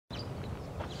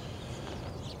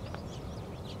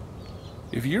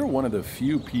If you're one of the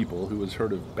few people who has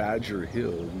heard of Badger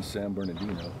Hill in San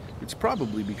Bernardino, it's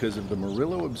probably because of the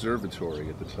Murillo Observatory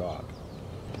at the top.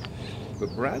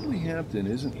 But Bradley Hampton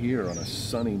isn't here on a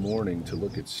sunny morning to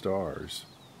look at stars.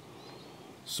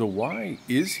 So why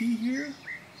is he here?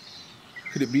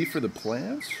 Could it be for the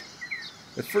plants?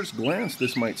 At first glance,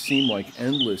 this might seem like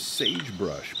endless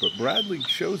sagebrush, but Bradley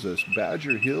shows us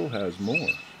Badger Hill has more.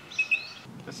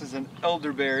 This is an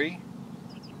elderberry.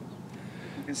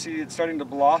 You can see it's starting to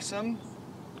blossom,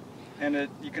 and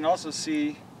you can also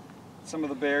see some of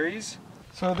the berries.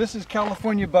 So this is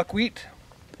California buckwheat.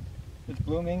 It's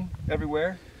blooming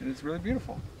everywhere, and it's really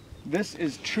beautiful. This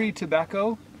is tree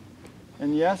tobacco,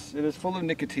 and yes, it is full of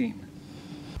nicotine.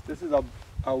 This is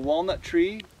a walnut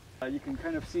tree. You can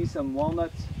kind of see some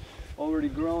walnuts already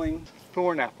growing.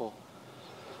 Thorn apple,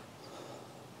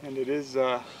 and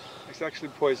it's actually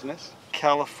poisonous.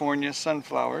 California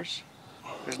sunflowers.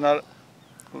 There's not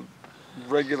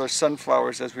regular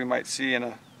sunflowers as we might see in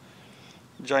a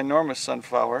ginormous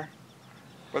sunflower,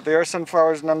 but they are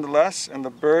sunflowers nonetheless, and the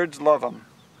birds love them.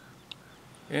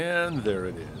 And there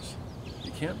it is.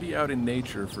 You can't be out in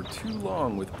nature for too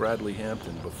long with Bradley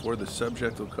Hampton before the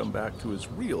subject will come back to his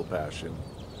real passion,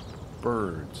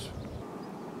 birds.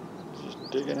 Just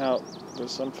digging out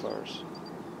those sunflowers.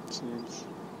 It seems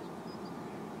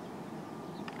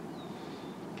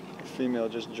a female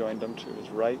just joined them to his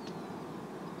right.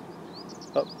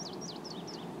 Up.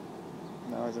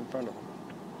 Now he's in front of him.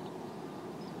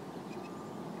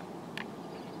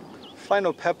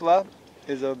 Phainopepla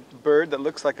is a bird that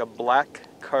looks like a black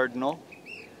cardinal,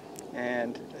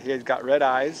 and he has got red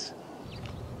eyes.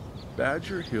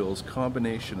 Badger Hill's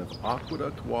combination of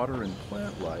aqueduct water and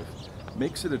plant life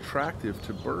makes it attractive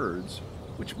to birds,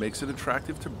 which makes it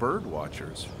attractive to bird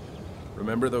watchers.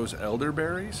 Remember those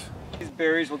elderberries? These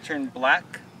berries will turn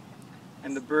black,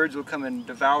 and the birds will come and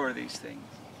devour these things.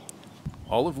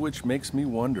 All of which makes me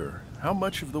wonder how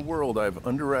much of the world I've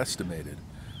underestimated,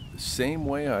 the same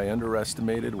way I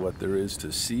underestimated what there is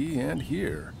to see and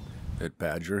hear at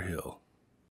Badger Hill.